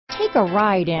Take a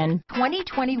ride in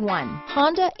 2021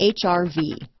 Honda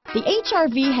HR-V. The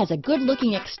HR-V has a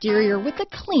good-looking exterior with a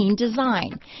clean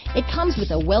design. It comes with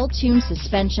a well-tuned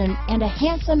suspension and a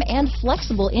handsome and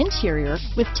flexible interior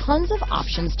with tons of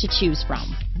options to choose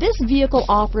from. This vehicle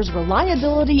offers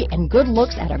reliability and good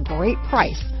looks at a great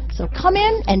price. So come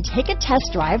in and take a test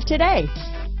drive today.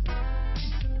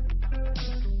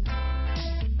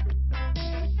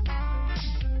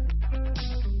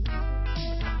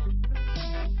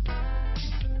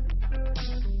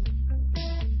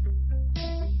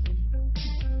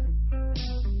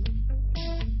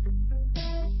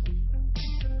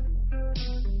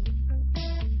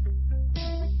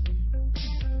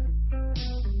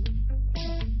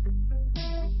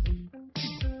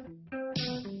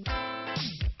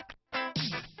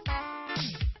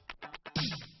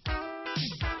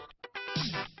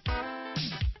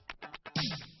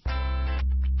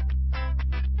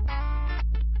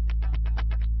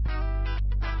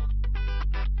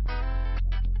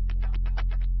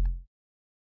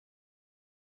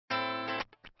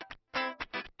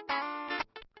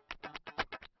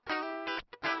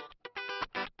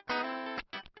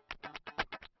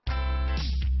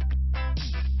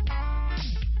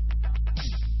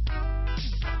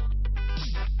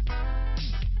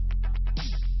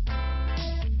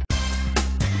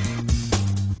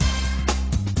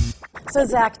 So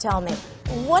Zach, tell me,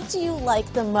 what do you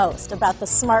like the most about the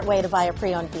smart way to buy a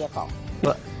pre-owned vehicle?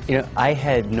 Well, I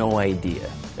had no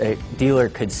idea a dealer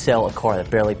could sell a car that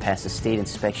barely passed the state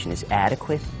inspection is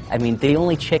adequate. I mean, they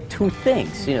only check two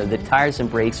things. The tires and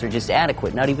brakes are just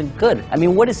adequate, not even good. I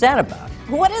mean, what is that about?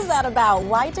 What is that about?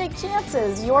 Why take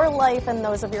chances? Your life and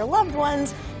those of your loved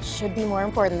ones should be more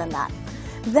important than that.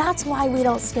 That's why we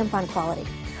don't skimp on quality.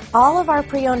 All of our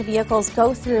pre-owned vehicles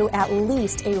go through at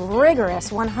least a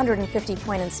rigorous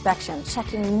 150-point inspection,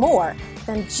 checking more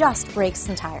than just brakes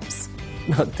and tires.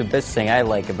 The best thing I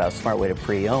like about Smart Way to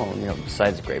Pre-Own,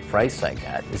 besides the great price I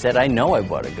got, is that I know I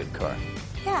bought a good car.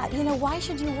 Yeah, why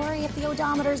should you worry if the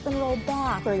odometer's been rolled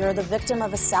back, or you're the victim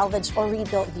of a salvaged or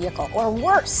rebuilt vehicle, or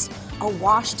worse, a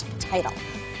washed title?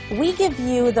 We give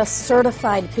you the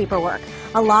certified paperwork,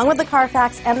 along with the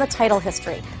Carfax and the title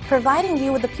history, providing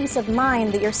you with the peace of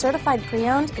mind that your certified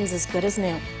pre-owned is as good as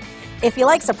new. If you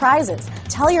like surprises,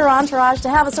 tell your entourage to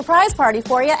have a surprise party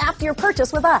for you after your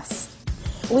purchase with us.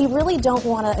 We really don't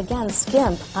want to, again,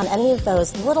 skimp on any of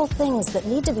those little things that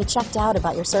need to be checked out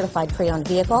about your certified pre-owned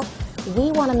vehicle.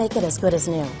 We want to make it as good as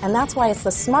new, and that's why it's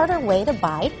the smarter way to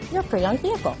buy your pre-owned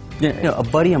vehicle. Yeah, a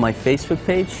buddy on my Facebook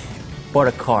page bought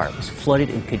a car. It was flooded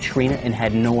in Katrina and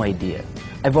had no idea.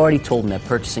 I've already told him that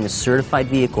purchasing a certified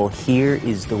vehicle here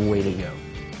is the way to go.